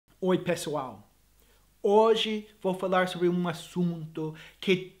Oi, pessoal. Hoje vou falar sobre um assunto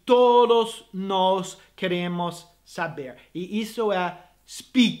que todos nós queremos saber. E isso é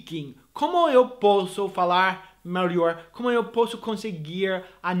speaking. Como eu posso falar melhor? Como eu posso conseguir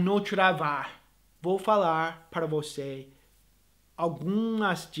a não travar? Vou falar para você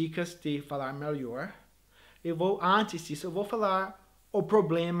algumas dicas de falar melhor. Antes disso, eu vou falar o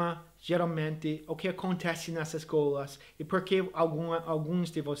problema, geralmente, o que acontece nas escolas e por que alguns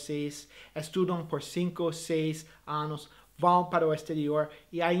de vocês estudam por 5, 6 anos, vão para o exterior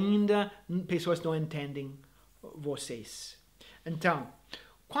e ainda pessoas não entendem vocês. Então,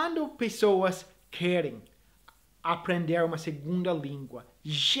 quando pessoas querem aprender uma segunda língua,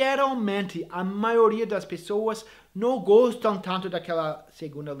 geralmente a maioria das pessoas não gostam tanto daquela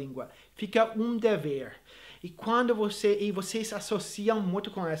segunda língua. Fica um dever. E quando vocês associam muito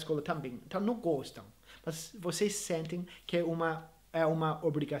com a escola também, então não gostam, mas vocês sentem que é uma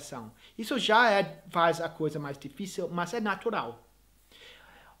obrigação. Isso já faz a coisa mais difícil, mas é natural.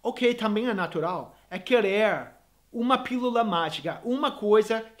 O que também é natural é querer uma pílula mágica, uma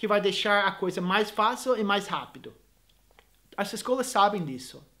coisa que vai deixar a coisa mais fácil e mais rápido. As escolas sabem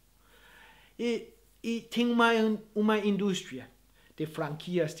disso. E tem uma indústria de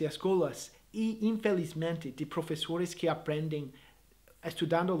franquias de escolas e, infelizmente, de professores que aprendem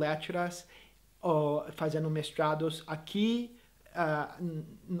estudando letras ou fazendo mestrados aqui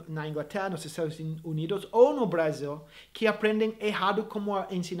na Inglaterra, nos Estados Unidos ou no Brasil, que aprendem errado como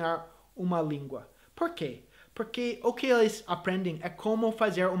ensinar uma língua. Por quê? Porque o que eles aprendem é como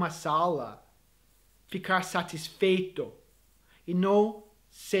fazer uma sala ficar satisfeito e não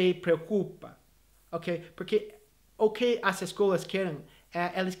se preocupa, ok? Porque o que as escolas querem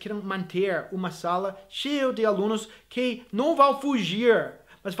eles querem manter uma sala cheia de alunos que não vão fugir,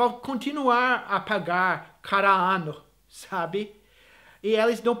 mas vão continuar a pagar cada ano, sabe? E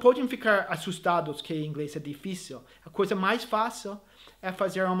eles não podem ficar assustados que inglês é difícil. A coisa mais fácil é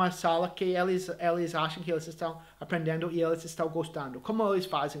fazer uma sala que eles acham que eles estão aprendendo e eles estão gostando. Como eles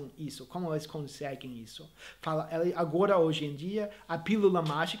fazem isso? Como eles conseguem isso? Agora, hoje em dia, a pílula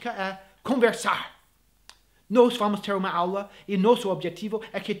mágica é conversar. Nós vamos ter uma aula e nosso objetivo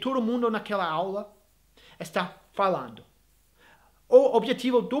é que todo mundo naquela aula está falando. O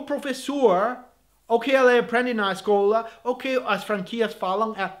objetivo do professor, o que ele aprende na escola, o que as franquias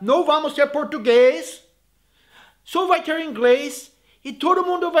falam é: não vamos ter português, só vai ter inglês e todo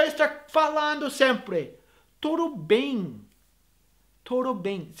mundo vai estar falando sempre. Tudo bem. Tudo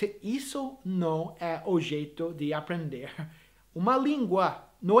bem. Isso não é o jeito de aprender uma língua.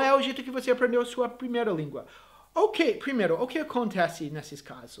 Não é o jeito que você aprendeu a sua primeira língua. Primeiro, o que acontece nesses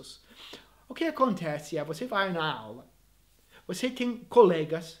casos? O que acontece é, você vai na aula, você tem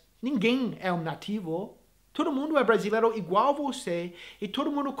colegas, ninguém é um nativo, todo mundo é brasileiro igual você, e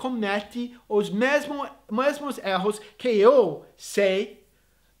todo mundo comete os mesmos erros que eu sei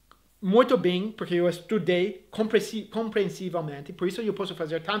muito bem, porque eu estudei compreensivelmente, por isso eu posso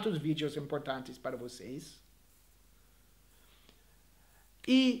fazer tantos vídeos importantes para vocês.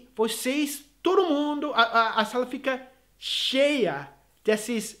 E vocês, todo mundo, a sala fica cheia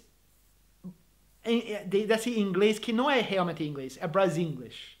desse inglês que não é realmente inglês, é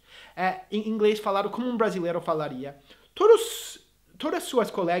Brasinglish. É inglês falado como um brasileiro falaria. Todas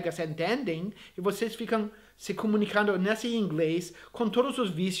suas colegas entendem e vocês ficam se comunicando nesse inglês com todos os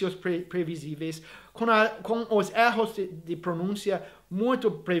vícios previsíveis, com os erros de pronúncia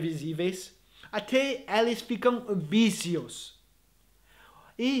muito previsíveis, até eles ficam vícios.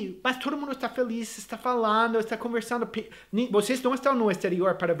 Mas todo mundo está feliz, está falando, está conversando. Vocês não estão no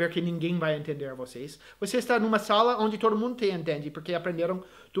exterior para ver que ninguém vai entender vocês. Você está numa sala onde todo mundo te entende, porque aprenderam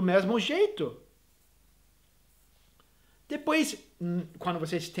do mesmo jeito. Depois, quando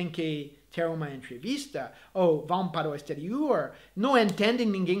vocês têm que ter uma entrevista, ou vão para o exterior, não entendem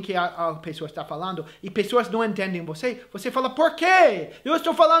ninguém que a pessoa está falando, e pessoas não entendem você, você fala: por quê? Eu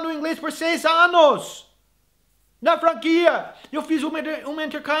estou falando inglês por 6 anos! Na franquia, eu fiz um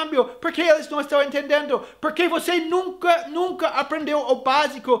intercâmbio. Por que eles não estão entendendo? Porque você nunca aprendeu o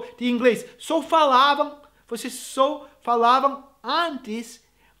básico de inglês. Vocês só falavam antes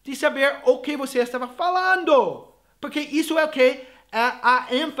de saber o que você estava falando. Porque isso é o que é a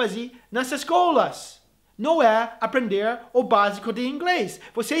ênfase nas escolas. Não é aprender o básico de inglês.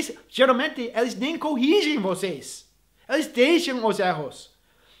 Geralmente, eles nem corrigem vocês. Eles deixam os erros.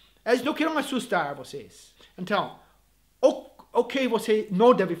 Eles não querem assustar vocês. Então, o que você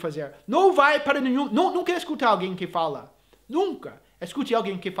não deve fazer? Não vai para nunca escutar alguém que fala. Nunca. Escute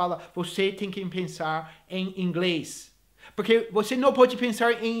alguém que fala: você tem que pensar em inglês. Porque você não pode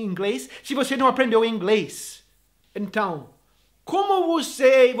pensar em inglês se você não aprendeu inglês. Então, como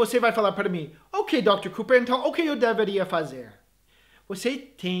você vai falar para mim, ok, Dr. Cooper, então o que eu deveria fazer? Você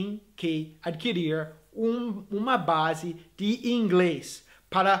tem que adquirir uma base de inglês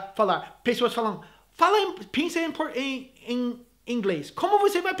para falar. Pessoas falam, pensa em inglês. Como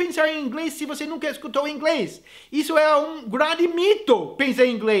você vai pensar em inglês se você nunca escutou inglês? Isso é um grande mito, pensar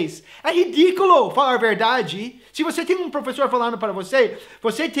em inglês. É ridículo falar a verdade. Se você tem um professor falando para você,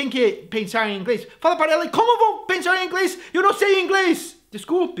 você tem que pensar em inglês. Fala para ele, como eu vou pensar em inglês? Eu não sei inglês.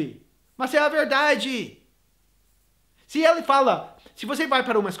 Desculpe, mas é a verdade. Se ele fala, se você vai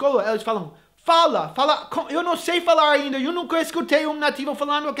para uma escola, eles falam, fala, eu não sei falar ainda, eu nunca escutei um nativo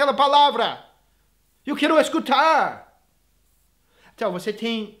falando aquela palavra. Eu quero escutar. Então, você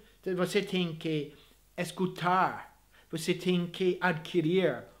tem que escutar, você tem que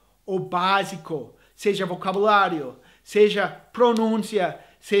adquirir o básico, seja vocabulário, seja pronúncia,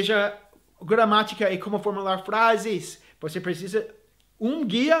 seja gramática e como formular frases. Você precisa um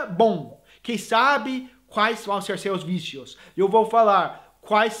guia bom, que sabe quais vão ser seus vícios. Eu vou falar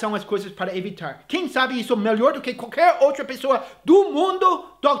quais são as coisas para evitar. Quem sabe isso melhor do que qualquer outra pessoa do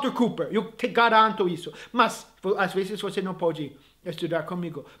mundo, Dr. Cooper. Eu te garanto isso. Mas, às vezes, você não pode estudar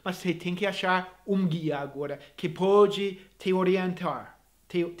comigo. Mas você tem que achar um guia agora que pode te orientar.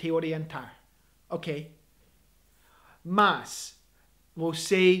 Te orientar. Ok? Mas,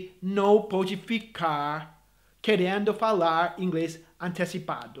 você não pode ficar querendo falar inglês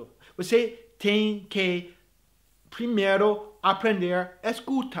antecipado. Você tem que primeiro aprender a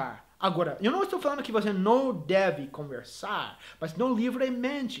escutar. Agora, eu não estou falando que você não deve conversar, mas não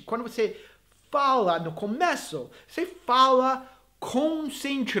livremente. Quando você fala no começo, você fala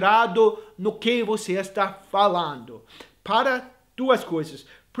concentrado no que você está falando. Para duas coisas.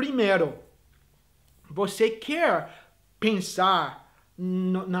 Primeiro, você quer pensar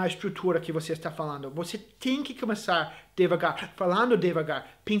na estrutura que você está falando. Você tem que começar devagar, falando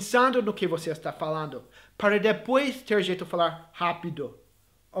devagar, pensando no que você está falando, para depois ter jeito de falar rápido,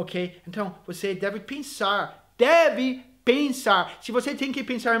 ok? Então, você deve pensar. Se você tem que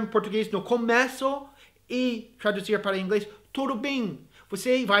pensar em português no começo e traduzir para inglês, tudo bem.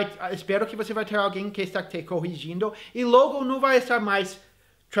 Espero que você vai ter alguém que está te corrigindo e logo não vai estar mais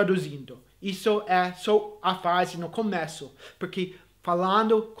traduzindo. Isso é só a fase no começo, porque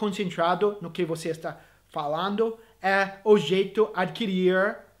falando concentrado no que você está falando é o jeito de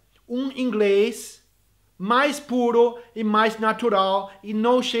adquirir um inglês mais puro e mais natural e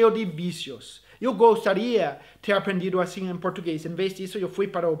não cheio de vícios. Eu gostaria de ter aprendido assim em português. Em vez disso, eu fui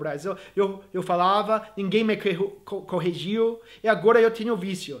para o Brasil, eu falava, ninguém me corrigiu e agora eu tenho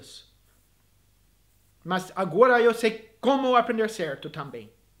vícios. Mas agora eu sei como aprender certo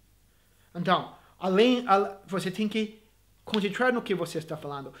também. Então, você tem que concentrar no que você está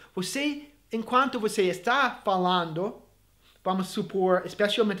falando. Enquanto você está falando, vamos supor,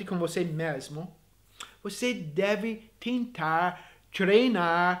 especialmente com você mesmo, você deve tentar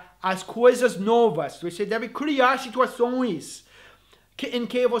treinar as coisas novas. Você deve criar situações em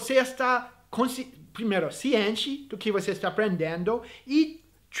que você está, primeiro, ciente do que você está aprendendo e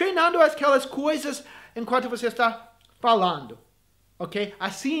treinando aquelas coisas enquanto você está falando. Ok?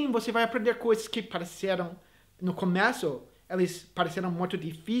 Assim você vai aprender coisas que pareceram, no começo, eles pareceram muito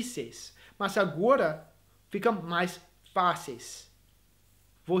difíceis, mas agora ficam mais fáceis.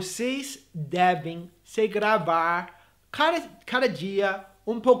 Vocês devem se gravar cada dia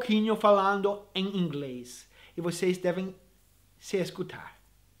um pouquinho falando em inglês. E vocês devem se escutar.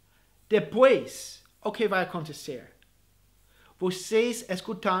 Depois, o que vai acontecer? Vocês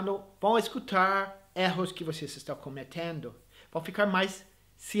vão escutar erros que vocês estão cometendo. Vão ficar mais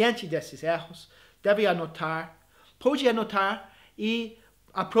cientes desses erros. Deve anotar. Pode anotar e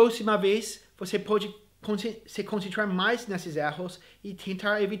a próxima vez você pode se concentrar mais nesses erros e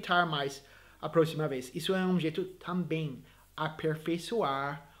tentar evitar mais a próxima vez. Isso é um jeito também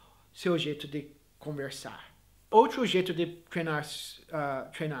aperfeiçoar seu jeito de conversar. Outro jeito de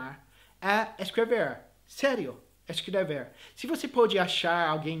treinar é escrever. Sério, escrever. Se você pode achar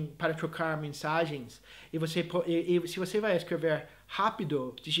alguém para trocar mensagens e se você vai escrever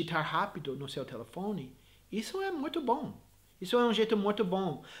rápido, digitar rápido no seu telefone, isso é muito bom. Isso é um jeito muito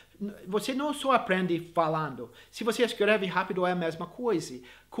bom. Você não só aprende falando. Se você escreve rápido é a mesma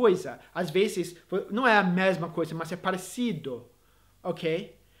coisa. Às vezes não é a mesma coisa, mas é parecido.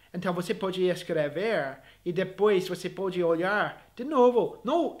 Ok? Então você pode escrever e depois você pode olhar de novo.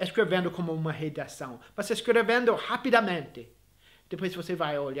 Não escrevendo como uma redação, mas escrevendo rapidamente. Depois você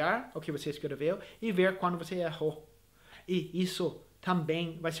vai olhar o que você escreveu e ver quando você errou. E isso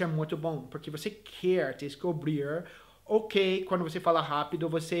também vai ser muito bom, porque você quer descobrir ok, quando você fala rápido,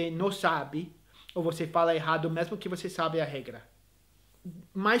 você não sabe, ou você fala errado, mesmo que você sabe a regra.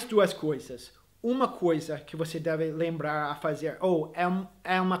 mais duas coisas. Uma coisa que você deve lembrar a fazer, ou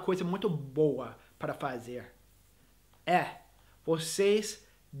é uma coisa muito boa para fazer, vocês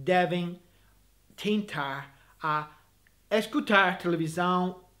devem tentar escutar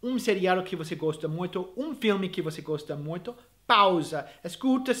televisão, um seriado que você gosta muito, um filme que você gosta muito, pausa,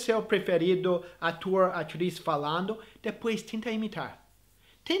 escuta seu preferido ator, atriz falando, depois tenta imitar.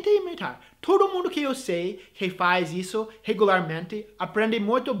 Tenta imitar. Todo mundo que eu sei que faz isso regularmente aprende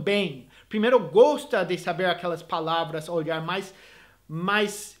muito bem. Primeiro gosta de saber aquelas palavras, olhar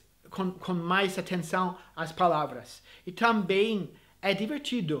com mais atenção às palavras. E também é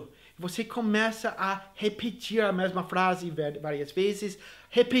divertido. Você começa a repetir a mesma frase várias vezes.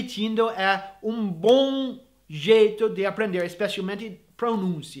 Repetindo é um bom jeito de aprender, especialmente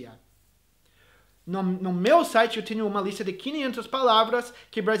pronúncia. No meu site eu tenho uma lista de 500 palavras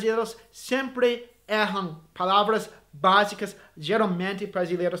que brasileiros sempre erram. Palavras básicas, geralmente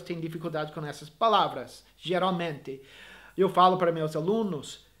brasileiros têm dificuldade com essas palavras. Geralmente. Eu falo para meus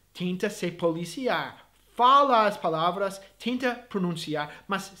alunos, tenta se policiar. Fala as palavras, tenta pronunciar,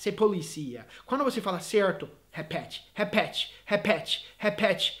 mas se policia. Quando você fala certo, repete, repete, repete,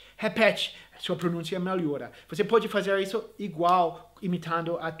 repete, repete. Sua pronúncia melhora. Você pode fazer isso igual,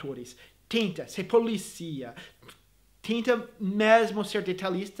 imitando atores. Tenta, se policia. Tenta mesmo ser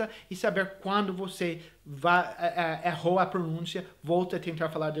detalhista e saber quando você errou a pronúncia, volta a tentar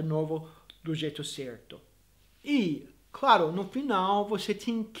falar de novo do jeito certo. E, claro, no final você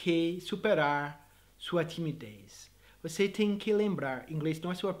tem que superar sua timidez. Você tem que lembrar, inglês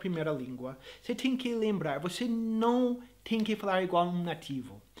não é sua primeira língua. Você tem que lembrar, você não tem que falar igual um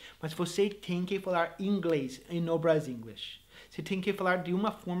nativo, mas você tem que falar inglês e no Brasil English. Você tem que falar de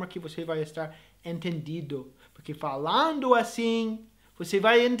uma forma que você vai estar entendido. Porque falando assim, você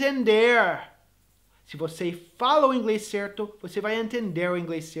vai entender. Se você fala o inglês certo, você vai entender o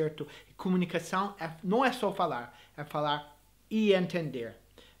inglês certo. E comunicação não é só falar, é falar e entender.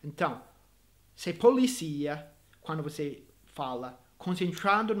 Então, se policia quando você fala,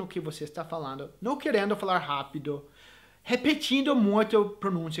 concentrando no que você está falando, não querendo falar rápido, repetindo muito a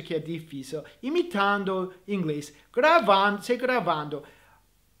pronúncia que é difícil, imitando inglês, gravando,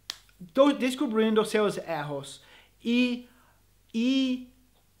 descobrindo seus erros e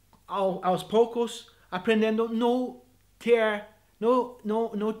aos poucos aprendendo não ter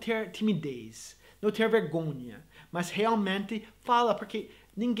timidez, não ter vergonha, mas realmente fala, porque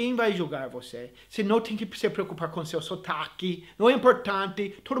ninguém vai julgar você. Você não tem que se preocupar com seu sotaque. Não é importante.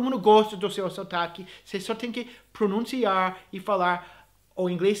 Todo mundo gosta do seu sotaque. Você só tem que pronunciar e falar o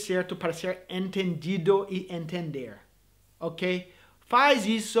inglês certo para ser entendido e entender. Ok? Faz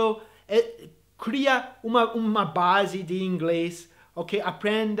isso. Cria uma base de inglês. Ok?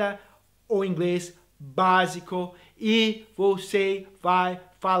 Aprenda o inglês básico e você vai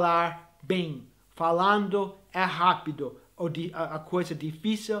falar bem. Falando é rápido. A coisa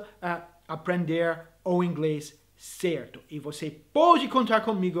difícil é aprender o inglês certo. E você pode contar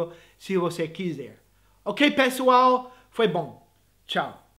comigo se você quiser. Ok, pessoal? Foi bom. Tchau.